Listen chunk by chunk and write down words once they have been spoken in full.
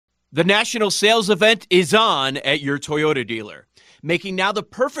The national sales event is on at your Toyota dealer, making now the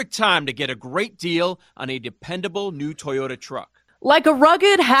perfect time to get a great deal on a dependable new Toyota truck. Like a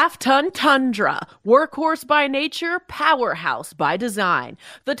rugged half-ton Tundra, workhorse by nature, powerhouse by design.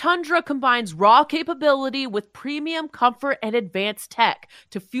 The Tundra combines raw capability with premium comfort and advanced tech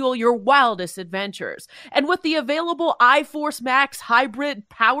to fuel your wildest adventures. And with the available iForce Max hybrid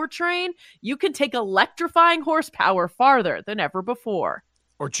powertrain, you can take electrifying horsepower farther than ever before.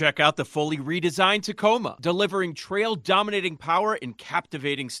 Or check out the fully redesigned Tacoma, delivering trail-dominating power in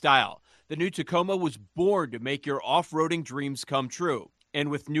captivating style. The new Tacoma was born to make your off-roading dreams come true.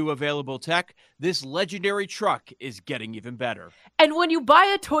 And with new available tech, this legendary truck is getting even better. And when you buy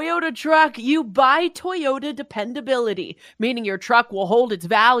a Toyota truck, you buy Toyota dependability, meaning your truck will hold its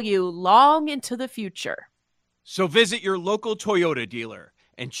value long into the future. So visit your local Toyota dealer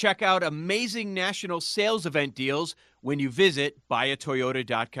and check out amazing national sales event deals when you visit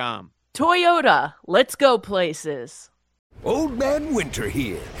buyatoyota.com. Toyota, let's go places. Old Man Winter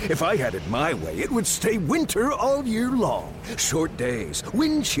here. If I had it my way, it would stay winter all year long. Short days,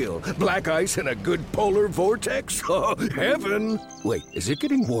 wind chill, black ice, and a good polar vortex. Oh, heaven! Wait, is it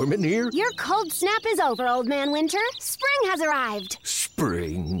getting warm in here? Your cold snap is over, Old Man Winter. Spring has arrived.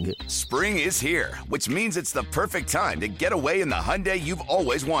 Spring. Spring is here, which means it's the perfect time to get away in the Hyundai you've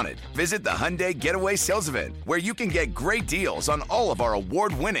always wanted. Visit the Hyundai Getaway Sales Event, where you can get great deals on all of our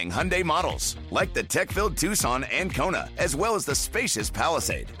award-winning Hyundai models, like the tech-filled Tucson and Kona, as well as the spacious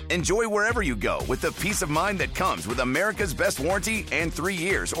Palisade. Enjoy wherever you go with the peace of mind that comes with America's best warranty and 3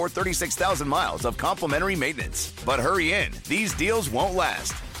 years or 36,000 miles of complimentary maintenance. But hurry in, these deals won't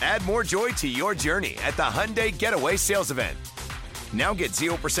last. Add more joy to your journey at the Hyundai Getaway Sales Event. Now get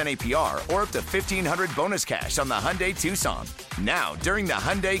 0% APR or up to $1,500 bonus cash on the Hyundai Tucson. Now, during the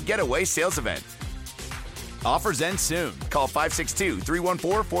Hyundai Getaway Sales Event. Offers end soon. Call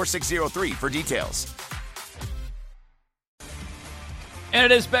 562-314-4603 for details. And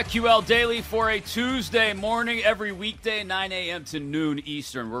it is BetQL Daily for a Tuesday morning, every weekday, 9 a.m. to noon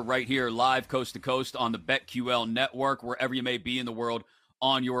Eastern. We're right here live coast to coast on the BetQL network, wherever you may be in the world,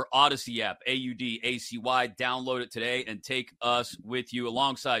 on your Odyssey app, AUDACY. Download it today and take us with you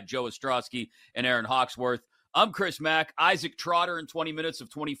alongside Joe Ostrowski and Aaron Hawksworth. I'm Chris Mack, Isaac Trotter in 20 minutes of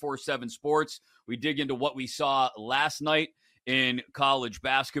 24/7 Sports. We dig into what we saw last night in college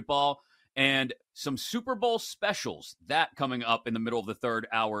basketball and some Super Bowl specials, that coming up in the middle of the third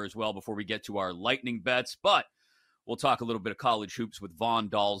hour as well before we get to our lightning bets. But we'll talk a little bit of college hoops with Vaughn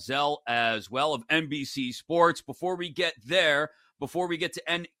Dalzell as well of NBC Sports. Before we get there, before we get to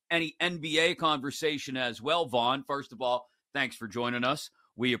any NBA conversation as well, Vaughn, first of all, thanks for joining us.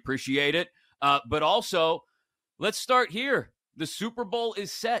 We appreciate it. But also, let's start here. The Super Bowl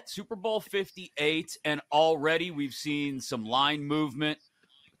is set, Super Bowl 58, and already we've seen some line movement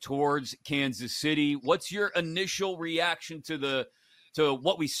towards Kansas City. What's your initial reaction to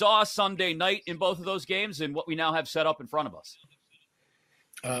what we saw Sunday night in both of those games and what we now have set up in front of us?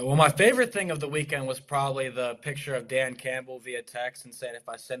 Well, my favorite thing of the weekend was probably the picture of Dan Campbell via text and saying, if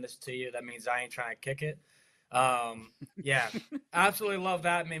I send this to you, that means I ain't trying to kick it. Yeah, absolutely love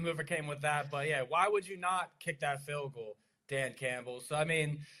that. Mover came with that. But, yeah, why would you not kick that field goal, Dan Campbell? So, I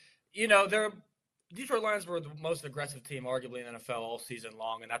mean, Detroit Lions were the most aggressive team, arguably, in the NFL all season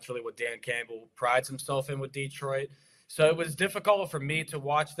long, and that's really what Dan Campbell prides himself in with Detroit. So it was difficult for me to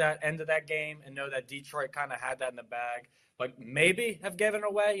watch that end of that game and know that Detroit kind of had that in the bag, but maybe have given it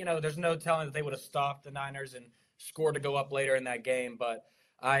away. There's no telling that they would have stopped the Niners and scored to go up later in that game. But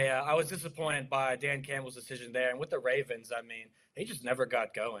I was disappointed by Dan Campbell's decision there. And with the Ravens, they just never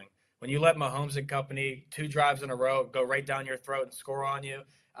got going. When you let Mahomes and company 2 drives in a row go right down your throat and score on you,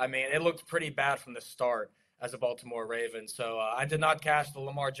 it looked pretty bad from the start as a Baltimore Ravens. So I did not cash the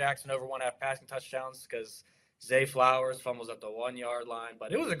Lamar Jackson over 1.5 passing touchdowns because Zay Flowers fumbles at the 1-yard line.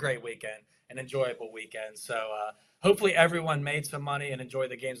 But it was a great weekend, an enjoyable weekend. So hopefully everyone made some money and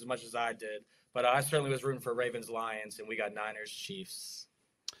enjoyed the games as much as I did. But I certainly was rooting for Ravens-Lions, and we got Niners-Chiefs.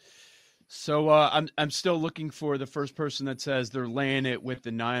 So I'm still looking for the first person that says they're laying it with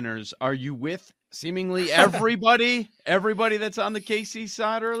the Niners. Are you with seemingly everybody that's on the KC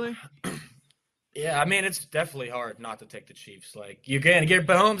side early? Yeah, it's definitely hard not to take the Chiefs. You can get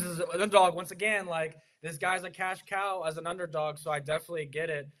Mahomes as an underdog once again. This guy's a cash cow as an underdog, so I definitely get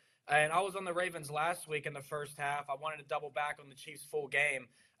it. And I was on the Ravens last week in the first half. I wanted to double back on the Chiefs full game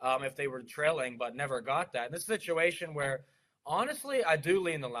if they were trailing, but never got that. And this is a situation where, honestly, I do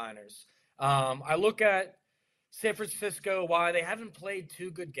lean the Niners. I look at San Francisco, why they haven't played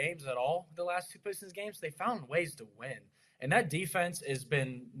 2 good games at all the last 2 Pistons games. They found ways to win. And that defense has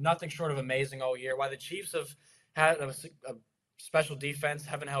been nothing short of amazing all year. Why the Chiefs have had a special defense.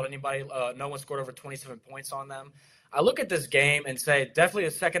 Haven't held anybody. No one scored over 27 points on them. I look at this game and say definitely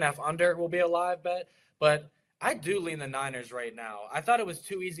a second half under will be a live bet, but I do lean the Niners right now. I thought it was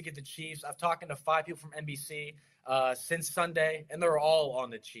too easy to get the Chiefs. I've talked to 5 people from NBC since Sunday, and they're all on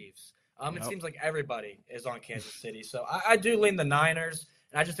the Chiefs. It seems like everybody is on Kansas City. So I do lean the Niners,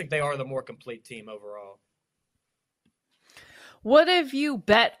 and I just think they are the more complete team overall. What have you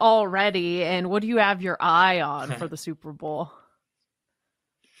bet already, and what do you have your eye on for the Super Bowl?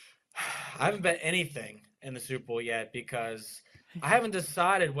 I haven't bet anything in the Super Bowl yet because I haven't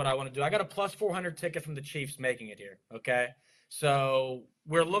decided what I want to do. I got a plus 400 ticket from the Chiefs making it here, okay? So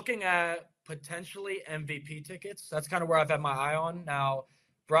we're looking at potentially MVP tickets. That's kind of where I've had my eye on. Now,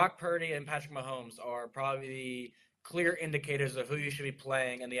 Brock Purdy and Patrick Mahomes are probably the clear indicators of who you should be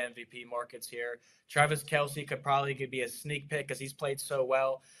playing in the MVP markets here. Travis Kelce could be a sneak pick because he's played so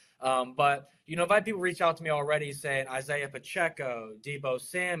well. But, I've had people reach out to me already saying Isaiah Pacheco, Deebo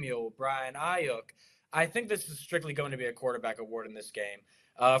Samuel, Brian Ayuk. I think this is strictly going to be a quarterback award in this game.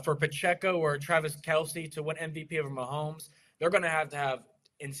 For Pacheco or Travis Kelce to win MVP over Mahomes, they're going to have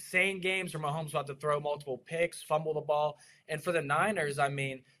insane games where Mahomes will have to throw multiple picks, fumble the ball. And for the Niners,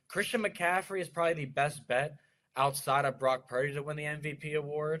 Christian McCaffrey is probably the best bet outside of Brock Purdy to win the MVP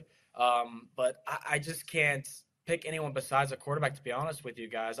award. But I just can't pick anyone besides a quarterback, to be honest with you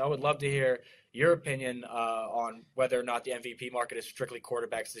guys. I would love to hear your opinion on whether or not the MVP market is strictly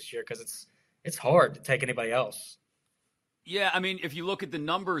quarterbacks this year, because it's hard to take anybody else. Yeah, if you look at the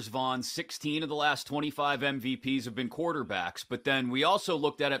numbers, Vaughn, 16 of the last 25 MVPs have been quarterbacks. But then we also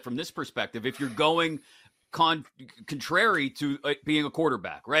looked at it from this perspective. If you're going contrary to being a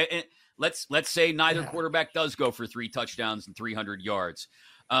quarterback, right? And let's say neither quarterback does go for 3 touchdowns and 300 yards.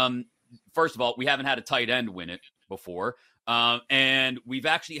 First of all, we haven't had a tight end win it before. And we've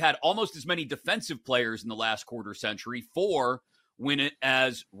actually had almost as many defensive players in the last quarter century, 4 win it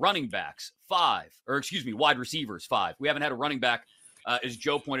as running backs, wide receivers, 5. We haven't had a running back, as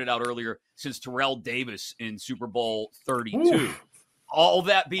Joe pointed out earlier, since Terrell Davis in Super Bowl 32. Ooh. All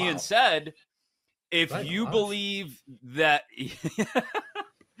that being said, if you believe that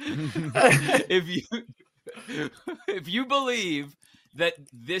if you believe that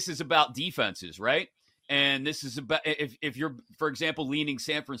this is about defenses, right? And this is about, if you're, for example, leaning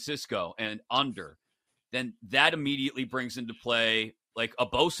San Francisco and under, then that immediately brings into play like a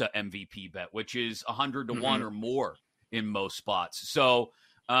Bosa MVP bet, which is 100 to 1 or more in most spots. So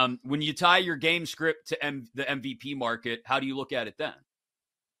when you tie your game script to the MVP market, how do you look at it then?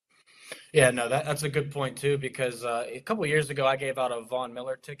 Yeah, no, that's a good point too, because a couple of years ago I gave out a Vaughn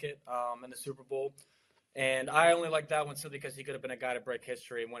Miller ticket in the Super Bowl, and I only like that one simply because he could have been a guy to break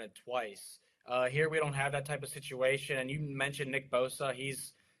history and win it twice. Here we don't have that type of situation, and you mentioned Nick Bosa.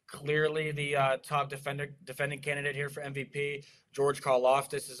 He's clearly the top defending candidate here for MVP. George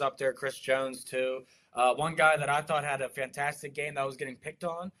Karlaftis is up there. Chris Jones too. One guy that I thought had a fantastic game that was getting picked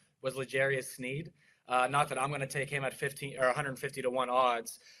on was L'Jarius Sneed. Not that I'm going to take him at 15 or 150 to 1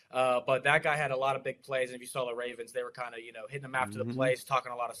 odds, but that guy had a lot of big plays. And if you saw the Ravens, they were kind of hitting him after the plays,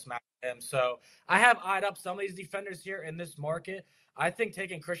 talking a lot of smack to him. So I have eyed up some of these defenders here in this market. I think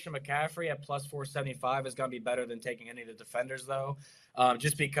taking Christian McCaffrey at plus 475 is going to be better than taking any of the defenders, though,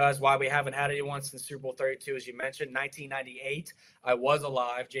 just because while we haven't had anyone since Super Bowl 32, as you mentioned, 1998, I was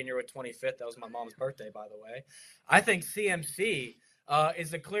alive, January 25th. That was my mom's birthday, by the way. I think CMC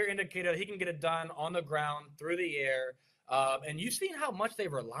is a clear indicator that he can get it done on the ground, through the air. And you've seen how much they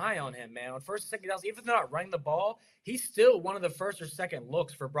rely on him, man. On first and second downs, even if they're not running the ball, he's still one of the first or second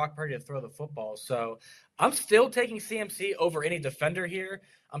looks for Brock Purdy to throw the football. So I'm still taking CMC over any defender here.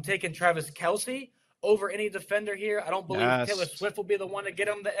 I'm taking Travis Kelce over any defender here. I don't believe Taylor Swift will be the one to get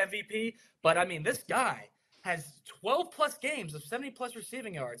him the MVP. But, this guy has 12-plus games of 70-plus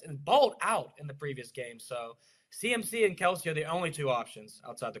receiving yards and balled out in the previous game. So CMC and Kelce are the only 2 options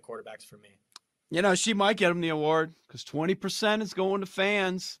outside the quarterbacks for me. She might get him the award because 20% is going to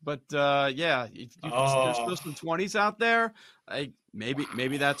fans. But if there's still some 20s out there,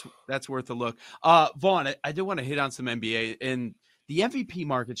 maybe that's worth a look. Vaughn, I do want to hit on some NBA, and the MVP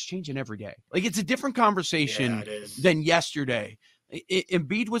market's changing every day. Like, it's a different conversation than yesterday.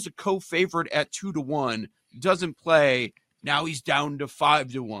 Embiid was a co-favorite at 2 to 1, doesn't play. Now he's down to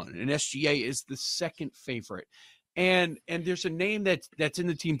 5 to 1, and SGA is the second favorite. And there's a name that's in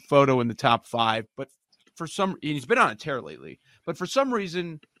the team photo in the top 5, but and he's been on a tear lately. But for some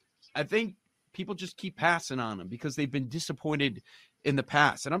reason, I think people just keep passing on him because they've been disappointed in the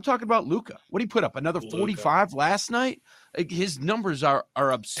past. And I'm talking about Luka. What did he put up? Another 45 last night? Like, his numbers are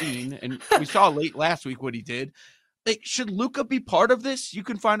obscene, and we saw late last week what he did. Like, should Luka be part of this? You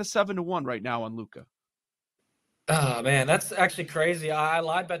can find a 7 to 1 right now on Luka. Oh, man, that's actually crazy. I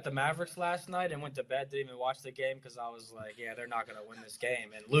live bet the Mavericks last night and went to bed, didn't even watch the game because I was like, yeah, they're not going to win this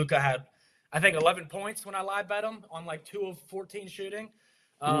game. And Luka had, I think, 11 points when I live bet him on like 2 of 14 shooting.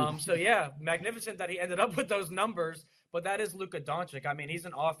 So, yeah, magnificent that he ended up with those numbers. But that is Luka Doncic. I mean, he's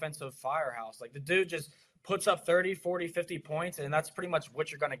an offensive firehouse. Like, the dude just puts up 30, 40, 50 points, and that's pretty much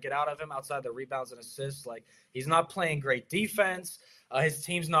what you're going to get out of him outside the rebounds and assists. Like, he's not playing great defense. His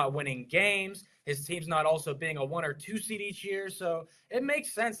team's not winning games. His team's not also being a 1 or 2 seed each year. So it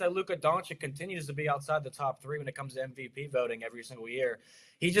makes sense that Luka Doncic continues to be outside the top 3 when it comes to MVP voting every single year.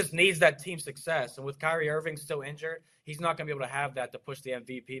 He just needs that team success. And with Kyrie Irving still injured, he's not going to be able to have that to push the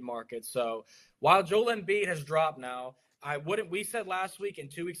MVP market. So while Joel Embiid has dropped now, we said last week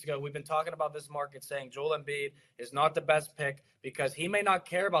and 2 weeks ago, we've been talking about this market saying Joel Embiid is not the best pick because he may not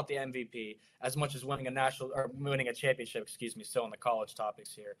care about the MVP as much as winning a championship, still on the college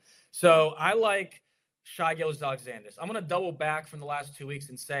topics here. So I like Shai Gilgeous-Alexander. I'm going to double back from the last 2 weeks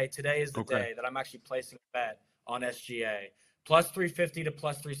and say today is the day that I'm actually placing a bet on SGA. Plus 350 to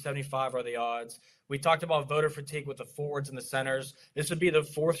plus 375 are the odds. We talked about voter fatigue with the forwards and the centers. This would be the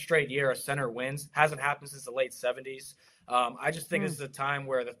 4th straight year a center wins. Hasn't happened since the late 70s. I just think this is a time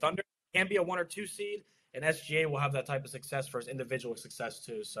where the Thunder can be a 1 or 2 seed, and SGA will have that type of success for his individual success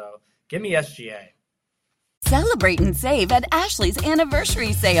too. So give me SGA. Celebrate and save at Ashley's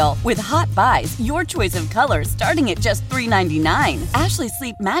Anniversary Sale. With Hot Buys, your choice of colors starting at just $3.99. Ashley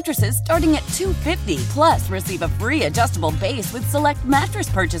Sleep mattresses starting at $2.50. Plus, receive a free adjustable base with select mattress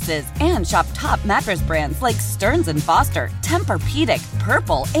purchases. And shop top mattress brands like Stearns & Foster, Tempur-Pedic,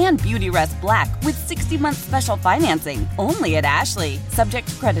 Purple, and Beautyrest Black with 60-month special financing. Only at Ashley. Subject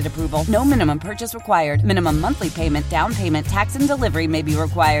to credit approval. No minimum purchase required. Minimum monthly payment, down payment, tax, and delivery may be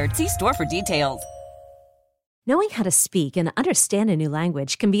required. See store for details. Knowing how to speak and understand a new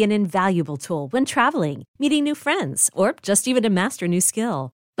language can be an invaluable tool when traveling, meeting new friends, or just even to master a new skill.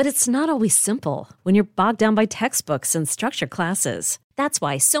 But it's not always simple when you're bogged down by textbooks and structured classes. That's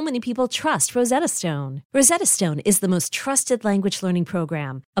why so many people trust Rosetta Stone. Rosetta Stone is the most trusted language learning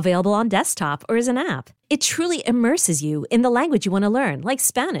program, available on desktop or as an app. It truly immerses you in the language you want to learn, like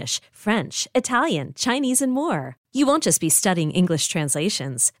Spanish, French, Italian, Chinese, and more. You won't just be studying English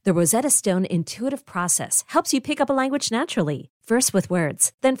translations. The Rosetta Stone intuitive process helps you pick up a language naturally, first with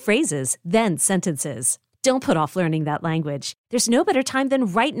words, then phrases, then sentences. Don't put off learning that language. There's no better time than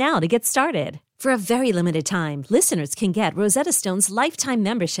right now to get started. For a very limited time, listeners can get Rosetta Stone's lifetime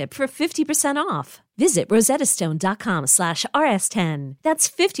membership for 50% off. Visit rosettastone.com/rs10. That's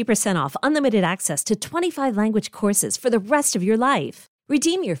 50% off unlimited access to 25 language courses for the rest of your life.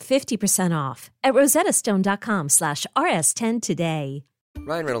 Redeem your 50% off at rosettastone.com/rs10 today.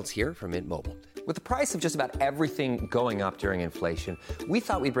 Ryan Reynolds here from Mint Mobile. With the price of just about everything going up during inflation, we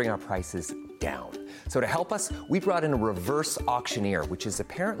thought we'd bring our prices down. So to help us, we brought in a reverse auctioneer, which is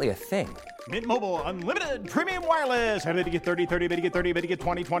apparently a thing. Mint Mobile Unlimited Premium Wireless. How to get 30, 30, bit to get 30, bit to get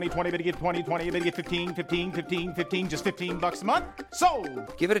 20, 20, 20, bit to get 20, 20, bit to get 15, 15, 15, 15, just $15 a month?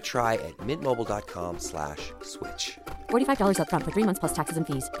 Sold! Give it a try at mintmobile.com/switch. $45 up front for 3 months plus taxes and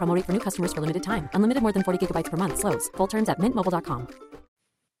fees. Promo rate for new customers for limited time. Unlimited more than 40 gigabytes per month. Slows full terms at mintmobile.com.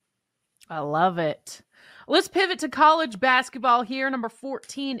 I love it. Let's pivot to college basketball here. Number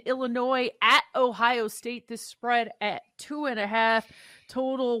 14, Illinois at Ohio State. This spread at 2.5,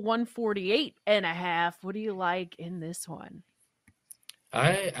 total 148.5. What do you like in this one?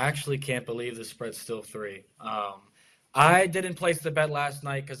 I actually can't believe the spread's still 3. I didn't place the bet last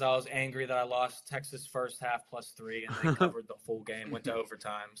night because I was angry that I lost Texas first half plus 3 and they covered the full game, went to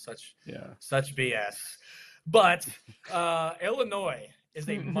overtime. Such BS. But Illinois is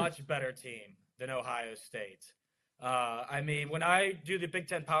a much better team than Ohio State. I mean, when I do the Big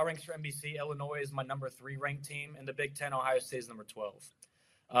Ten power rankings for NBC, Illinois is my number 3 ranked team. In the Big Ten, Ohio State is number 12.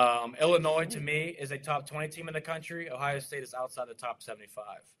 Illinois, to me, is a top 20 team in the country. Ohio State is outside the top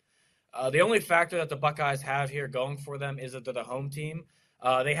 75. The only factor that the Buckeyes have here going for them is that they're the home team.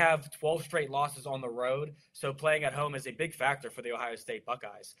 They have 12 straight losses on the road, so playing at home is a big factor for the Ohio State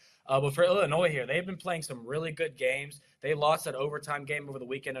Buckeyes. But for Illinois here, they've been playing some really good games. They lost that overtime game over the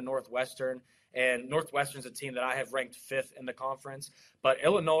weekend to Northwestern, and Northwestern's a team that I have ranked 5th in the conference. But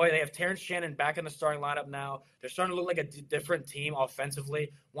Illinois, they have Terrence Shannon back in the starting lineup now. They're starting to look like a different team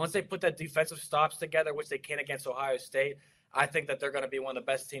offensively. Once they put that defensive stops together, which they can against Ohio State, I think that they're going to be one of the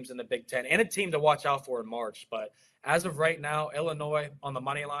best teams in the Big Ten and a team to watch out for in March. But as of right now, Illinois on the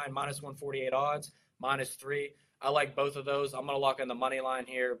money line, minus 148 odds, minus 3. I like both of those. I'm going to lock in the money line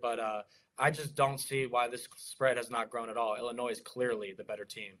here, but I just don't see why this spread has not grown at all. Illinois is clearly the better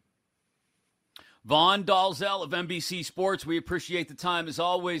team. Vaughn, Dalzell of NBC Sports, we appreciate the time as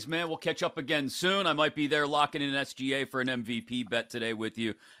always, man. We'll catch up again soon. I might be there locking in an SGA for an MVP bet today with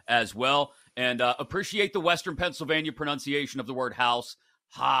you as well. And appreciate the Western Pennsylvania pronunciation of the word house.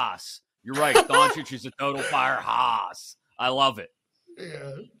 Haas. You're right. Doncic is a total fire. Haas. I love it.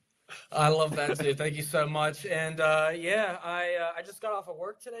 Yeah. I love that too. Thank you so much. And I just got off of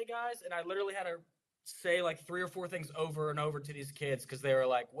work today, guys, and I literally had to say like 3 or 4 things over and over to these kids because they were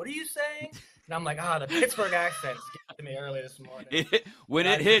like, "What are you saying?" And I'm like, the Pittsburgh accent's getting to me early this morning. When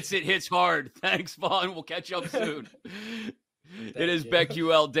it hits hard. Thanks, Vaughn. We'll catch up soon. It is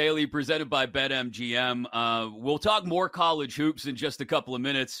BetQL Daily presented by BetMGM. We'll talk more college hoops in just a couple of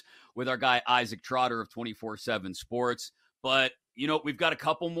minutes with our guy Isaac Trotter of 24/7 Sports. But, we've got a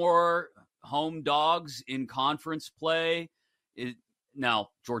couple more home dogs in conference play. Now,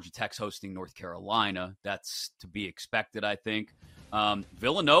 Georgia Tech's hosting North Carolina. That's to be expected, I think.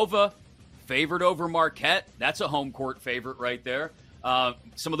 Villanova favored over Marquette. That's a home court favorite right there.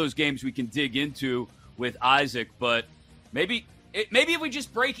 Some of those games we can dig into with Isaac, but maybe if we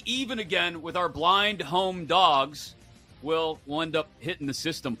just break even again with our blind home dogs, we'll end up hitting the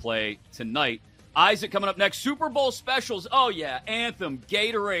system play tonight. Isaac coming up next. Super Bowl specials. Oh, yeah. Anthem,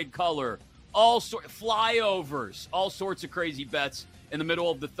 Gatorade color, flyovers, all sorts of crazy bets in the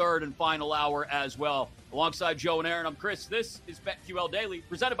middle of the third and final hour as well. Alongside Joe and Aaron, I'm Chris. This is BetQL Daily,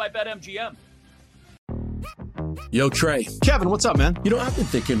 presented by BetMGM. Yo, Trey. Kevin, what's up, man? I've been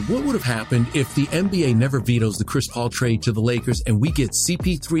thinking, what would have happened if the NBA never vetoes the Chris Paul trade to the Lakers and we get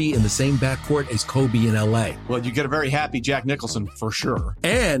CP3 in the same backcourt as Kobe in LA? Well, you get a very happy Jack Nicholson, for sure.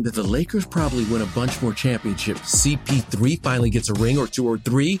 And the Lakers probably win a bunch more championships. CP3 finally gets a ring or 2 or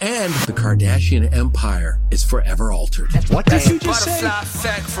 3, and the Kardashian empire is forever altered. What did you just say?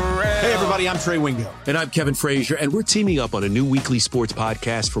 Hey, everybody, I'm Trey Wingo. And I'm Kevin Frazier, and we're teaming up on a new weekly sports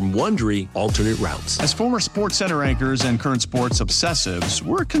podcast from Wondery, Alternate Routes. As former Sports Center anchors and current sports obsessives,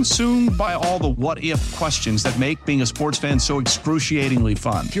 we're consumed by all the what-if questions that make being a sports fan so excruciatingly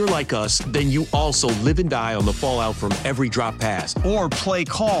fun. If you're like us, then you also live and die on the fallout from every drop pass. Or play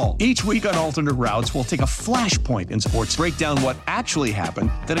call. Each week on Alternate Routes, we'll take a flashpoint in sports, break down what actually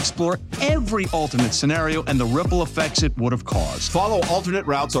happened, then explore every alternate scenario and the ripple effects it would have caused. Follow Alternate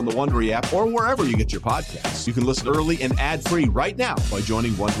Routes on the Wondery app or wherever you get your podcasts. You can listen early and ad-free right now by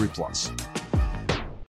joining Wondery Plus.